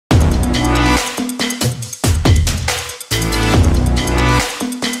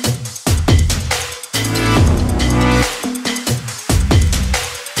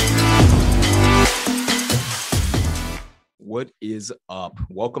What is up?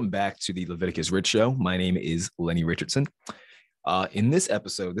 Welcome back to the Leviticus Rich Show. My name is Lenny Richardson. In this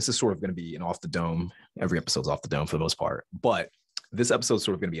episode, this is sort of going to be an off the dome. Every episode's off the dome for the most part, but this episode is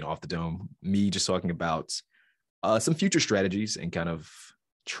sort of going to be an off the dome. Me just talking about some future strategies and kind of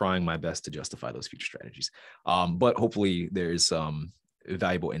trying my best to justify those future strategies. But hopefully there's some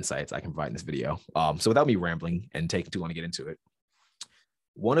valuable insights I can provide in this video. So without me rambling and taking too long to get into it,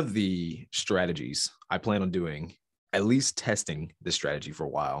 one of the strategies I plan on doing, at least testing this strategy for a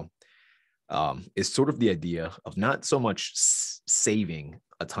while, is sort of the idea of not so much saving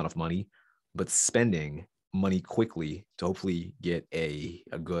a ton of money, but spending money quickly to hopefully get a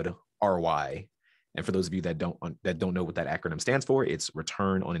good ROI. And for those of you that don't know what that acronym stands for, it's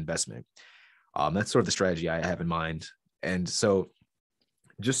return on investment. That's sort of the strategy I have in mind. And so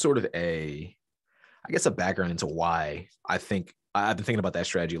just sort of a background into why I've been thinking about that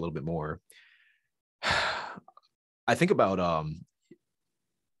strategy a little bit more. I think about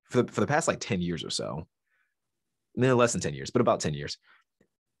for the past like 10 years or so, less than 10 years, but about 10 years,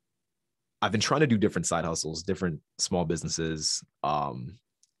 I've been trying to do different side hustles, different small businesses.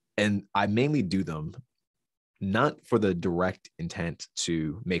 And I mainly do them not for the direct intent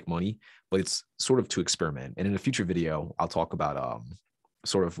to make money, but it's sort of to experiment. And in a future video, I'll talk about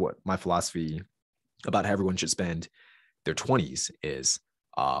sort of what my philosophy about how everyone should spend their 20s is.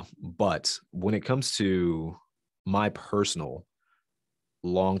 But when it comes to my personal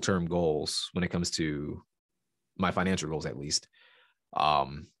long-term goals, when it comes to my financial goals, at least,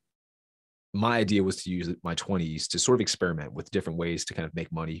 my idea was to use my 20s to sort of experiment with different ways to kind of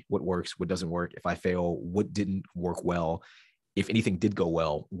make money. What works, what doesn't work. If I fail, what didn't work well? If anything did go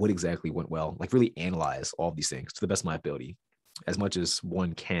well, what exactly went well? Like really analyze all of these things to the best of my ability, as much as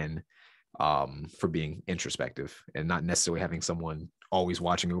one can, for being introspective and not necessarily having someone always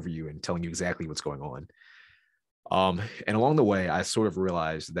watching over you and telling you exactly what's going on. And along the way, I sort of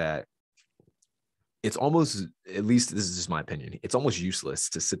realized that it's almost, at least this is just my opinion, it's almost useless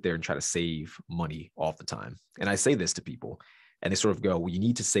to sit there and try to save money all the time. And I say this to people and they sort of go, well, you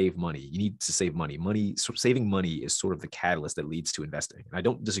need to save money. You need to save money. Saving money is sort of the catalyst that leads to investing. And I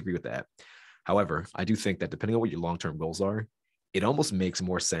don't disagree with that. However, I do think that depending on what your long-term goals are, it almost makes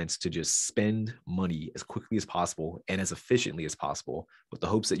more sense to just spend money as quickly as possible and as efficiently as possible with the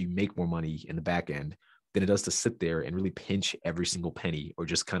hopes that you make more money in the back end than it does to sit there and really pinch every single penny or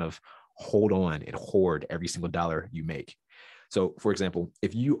just kind of hold on and hoard every single dollar you make. So for example,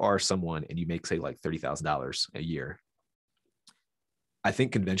 if you are someone and you make, say, like $30,000 a year, I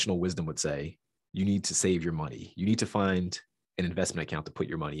think conventional wisdom would say you need to save your money. You need to find an investment account to put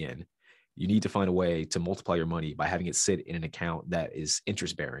your money in. You need to find a way to multiply your money by having it sit in an account that is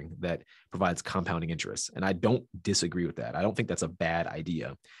interest bearing, that provides compounding interest. And I don't disagree with that. I don't think that's a bad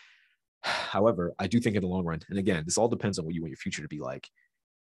idea. However, I do think in the long run, and again, this all depends on what you want your future to be like.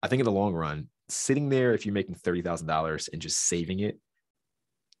 I think in the long run, sitting there, if you're making $30,000 and just saving it,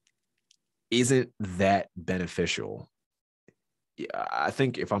 isn't that beneficial. I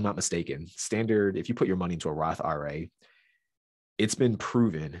think, if I'm not mistaken, standard, if you put your money into a Roth IRA, it's been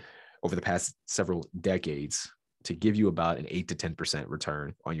proven over the past several decades to give you about an 8 to 10%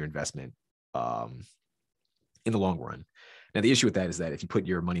 return on your investment in the long run. Now, the issue with that is that if you put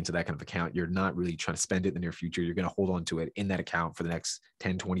your money into that kind of account, you're not really trying to spend it in the near future. You're going to hold on to it in that account for the next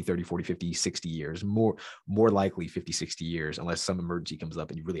 10, 20, 30, 40, 50, 60 years, more likely 50, 60 years, unless some emergency comes up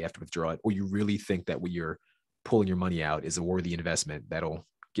and you really have to withdraw it, or you really think that what you're pulling your money out is a worthy investment that'll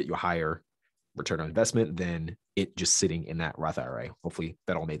get you a higher return on investment than it just sitting in that Roth IRA. Hopefully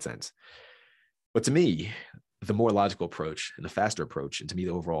that all made sense. But to me, the more logical approach and the faster approach, and to me,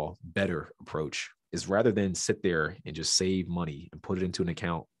 the overall better approach, is rather than sit there and just save money and put it into an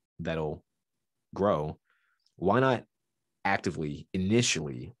account that'll grow, why not actively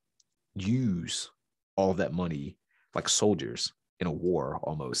initially use all of that money like soldiers in a war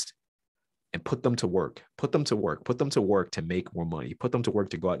almost, and put them to work to make more money, put them to work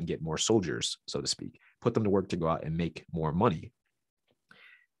to go out and get more soldiers, so to speak, put them to work to go out and make more money.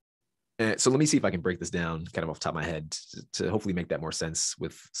 And so let me see if I can break this down kind of off the top of my head to hopefully make that more sense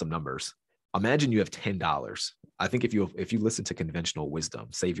with some numbers. Imagine you have $10. I think if you listen to conventional wisdom,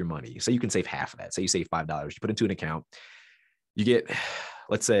 save your money. Say you can save half of that. Say you save $5, you put into an account, you get,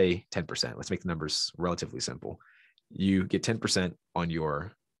 let's say 10%. Let's make the numbers relatively simple. You get 10% on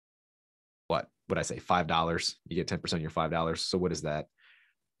your, what would I say, $5? You get 10% on your $5. So what is that?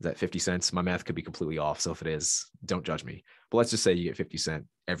 Is that 50 cents? My math could be completely off. So if it is, don't judge me. But let's just say you get 50 cents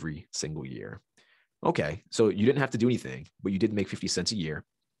every single year. Okay. So you didn't have to do anything, but you did make 50 cents a year.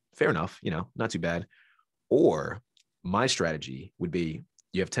 Fair enough, not too bad. Or my strategy would be,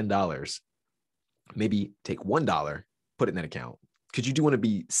 you have $10, maybe take $1, put it in that account. Because you do want to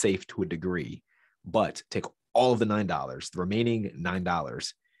be safe to a degree, but take all of the $9, the remaining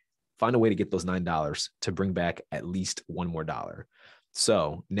 $9, find a way to get those $9 to bring back at least one more dollar.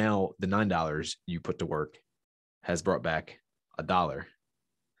 So now the $9 you put to work has brought back $1.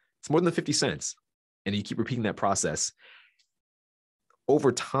 It's more than 50 cents. And you keep repeating that process.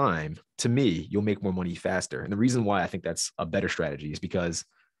 Over time, to me, you'll make more money faster. And the reason why I think that's a better strategy is because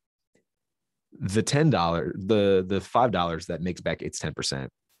the $10, the $5 that makes back its 10%,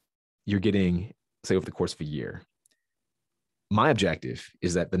 you're getting, say, over the course of a year. My objective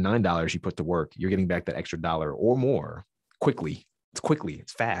is that the $9 you put to work, you're getting back that extra dollar or more quickly.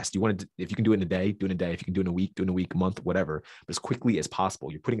 It's fast. You want to, if you can do it in a day, do it in a day. If you can do it in a week, do it in a week, month, whatever, but as quickly as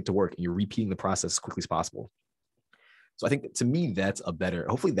possible. You're putting it to work and you're repeating the process as quickly as possible. So I think to me, that's a better,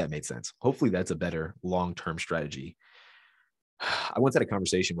 hopefully that made sense. Hopefully that's a better long-term strategy. I once had a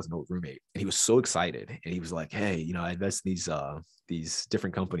conversation with an old roommate and he was so excited. And he was like, hey, you know, I invest in these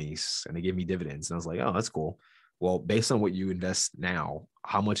different companies and they give me dividends. And I was like, oh, that's cool. Well, based on what you invest now,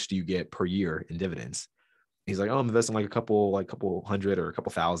 how much do you get per year in dividends? He's like, oh, I'm investing like a couple hundred or a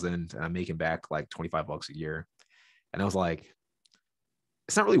couple thousand, and I'm making back like $25 a year. And I was like,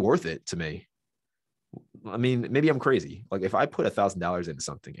 it's not really worth it to me. I mean, maybe I'm crazy. Like if I put $1,000 into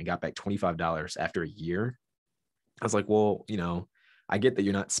something and got back $25 after a year, I was like, well, you know, I get that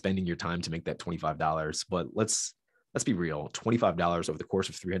you're not spending your time to make that $25, but let's be real. $25 over the course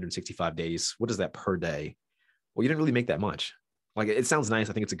of 365 days. What is that per day? Well, you didn't really make that much. Like it sounds nice.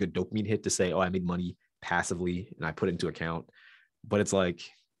 I think it's a good dopamine hit to say, oh, I made money passively and I put it into account. But it's like,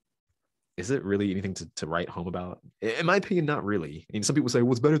 is it really anything to write home about? In my opinion, not really. I mean, some people say,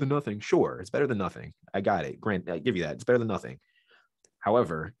 well, it's better than nothing. Sure, it's better than nothing. I got it. Grant, I give you that. It's better than nothing.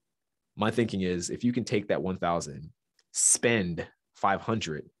 However, my thinking is if you can take that 1,000, spend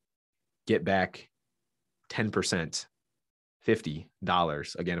 500, get back 10%,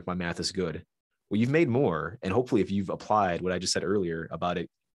 $50. Again, if my math is good, well, you've made more. And hopefully if you've applied what I just said earlier about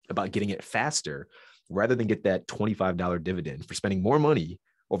getting it faster, rather than get that $25 dividend for spending more money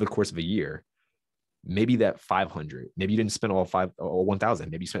over the course of a year, maybe that 500, maybe you didn't spend all 1,000,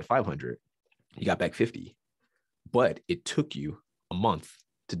 maybe you spent 500, you got back 50, but it took you a month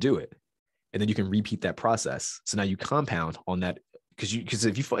to do it. And then you can repeat that process. So now you compound on that because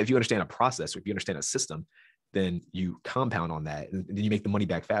if you understand a process or if you understand a system, then you compound on that and then you make the money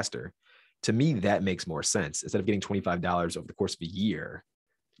back faster. To me, that makes more sense. Instead of getting $25 over the course of a year,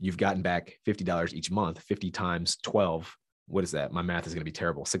 you've gotten back $50 each month. 50 times 12. What is that? My math is going to be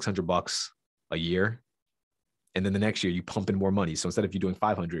terrible. $600 a year. And then the next year you pump in more money. So instead of you doing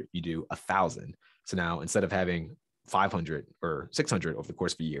 500, you do 1,000. So now instead of having 500 or 600 over the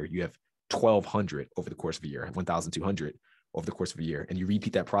course of a year, you have 1,200 over the course of a year, 1,200 over the course of a year. And you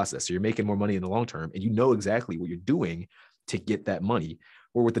repeat that process. So you're making more money in the long term and you know exactly what you're doing to get that money.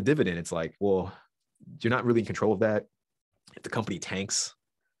 Or with the dividend, it's like, well, you're not really in control of that. If the company tanks,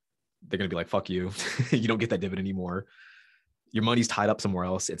 they're going to be like, fuck you. You don't get that dividend anymore. Your money's tied up somewhere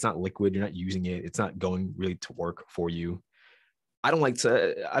else. It's not liquid. You're not using it. It's not going really to work for you. I don't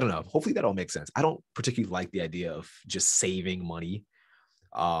know. Hopefully that all makes sense. I don't particularly like the idea of just saving money.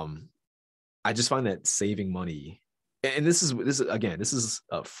 I just find that saving money, and this is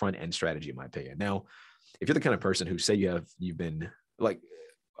a front end strategy in my opinion. Now, if you're the kind of person who say you've been like,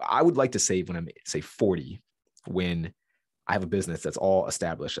 I would like to save when I'm say 40, when I have a business that's all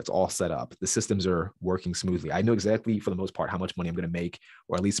established, that's all set up. The systems are working smoothly. I know exactly for the most part how much money I'm going to make,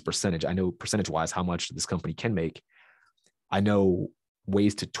 or at least a percentage. I know percentage wise how much this company can make. I know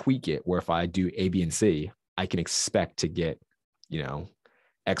ways to tweak it where if I do A, B, and C, I can expect to get,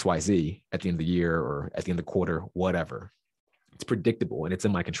 X, Y, Z at the end of the year or at the end of the quarter, whatever. It's predictable and it's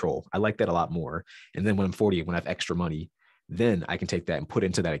in my control. I like that a lot more. And then when I'm 40, when I have extra money, then I can take that and put it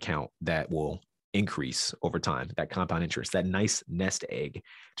into that account that will increase over time, that compound interest, that nice nest egg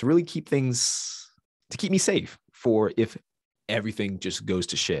to really keep me safe for if everything just goes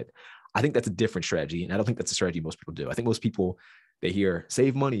to shit. I think that's a different strategy. And I don't think that's a strategy most people do. I think most people, they hear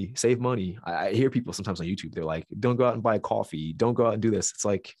save money. I hear people sometimes on YouTube, they're like, don't go out and buy a coffee. Don't go out and do this. It's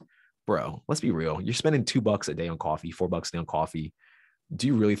like, bro, let's be real. You're spending $2 a day on coffee, $4 a day on coffee. Do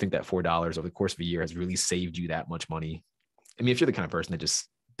you really think that $4 over the course of a year has really saved you that much money? I mean, if you're the kind of person that just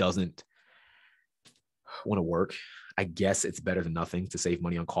doesn't want to work, I guess it's better than nothing to save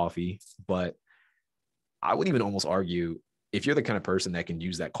money on coffee. But I would even almost argue if you're the kind of person that can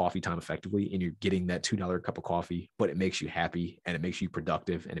use that coffee time effectively and you're getting that $2 cup of coffee, but it makes you happy and it makes you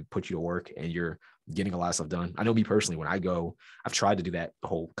productive and it puts you to work and you're getting a lot of stuff done. I know me personally, when I go, I've tried to do that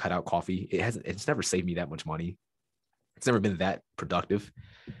whole cutout coffee. It's never saved me that much money. It's never been that productive.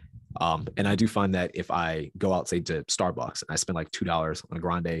 And I do find that if I go out, say to Starbucks, and I spend like $2 on a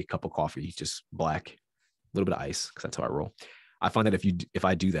grande cup of coffee, just black, a little bit of ice, because that's how I roll. I find that if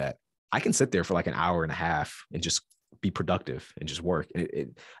I do that, I can sit there for like an hour and a half and just be productive and just work. And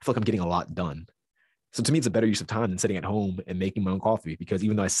I feel like I'm getting a lot done. So to me, it's a better use of time than sitting at home and making my own coffee, because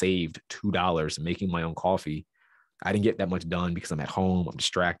even though I saved $2 making my own coffee, I didn't get that much done because I'm at home, I'm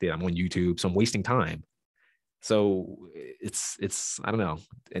distracted, I'm on YouTube, so I'm wasting time. So I don't know.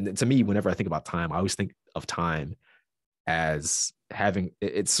 And to me, whenever I think about time, I always think of time as having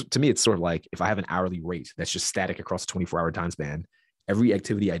it's to me, it's sort of like if I have an hourly rate that's just static across a 24-hour time span, every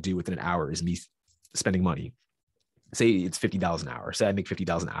activity I do within an hour is me spending money. Say it's $50 an hour. Say I make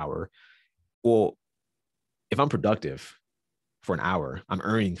 $50 an hour. Well, if I'm productive for an hour, I'm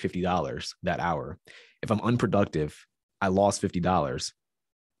earning $50 that hour. If I'm unproductive, I lost $50.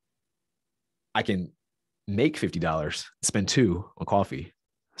 I can make $50, spend $2 on coffee.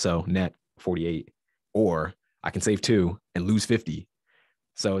 So net 48. Or I can save 2 and lose 50.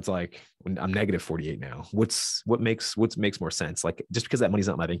 So it's like when I'm negative 48 now. What makes more sense? Like, just because that money's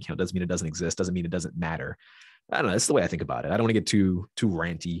not in my bank account doesn't mean it doesn't exist, doesn't mean it doesn't matter. I don't know. That's the way I think about it. I don't want to get too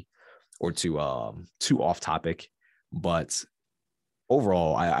ranty or too off topic, but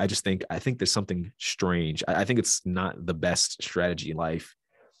overall, I think there's something strange. I think it's not the best strategy in life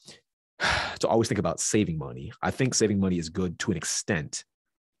to always think about saving money. I think saving money is good to an extent,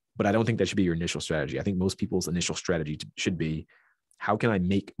 but I don't think that should be your initial strategy. I think most people's initial strategy should be, how can I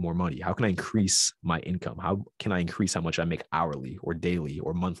make more money? How can I increase my income? How can I increase how much I make hourly or daily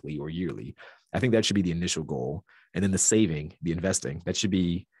or monthly or yearly? I think that should be the initial goal. And then the saving, the investing, that should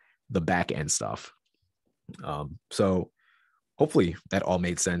be the back end stuff. So hopefully that all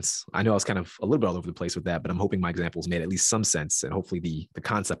made sense. I know I was kind of a little bit all over the place with that, but I'm hoping my examples made at least some sense, and hopefully the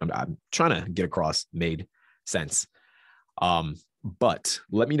concept I'm trying to get across made sense. But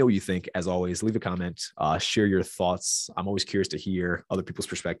let me know what you think. As always, leave a comment, share your thoughts. I'm always curious to hear other people's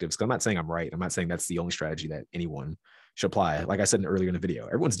perspectives, because I'm not saying I'm right. I'm not saying that's the only strategy that anyone should apply. Like I said earlier in the video,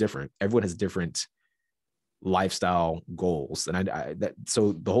 everyone's different. Everyone has different lifestyle goals. And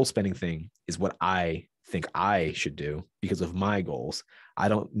so the whole spending thing is what I think I should do because of my goals. I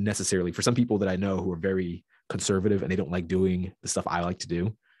don't necessarily, for some people that I know who are very conservative and they don't like doing the stuff I like to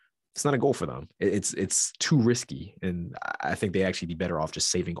do, it's not a goal for them. It's too risky. And I think they actually be better off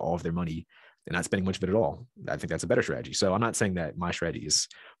just saving all of their money and not spending much of it at all. I think that's a better strategy. So I'm not saying that my strategy is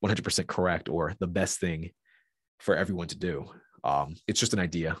 100% correct or the best thing for everyone to do. It's just an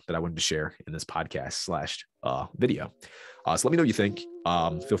idea that I wanted to share in this podcast / video. So let me know what you think.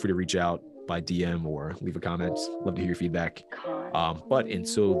 Feel free to reach out by DM or leave a comment. Love to hear your feedback. But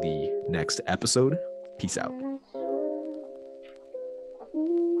until the next episode, peace out.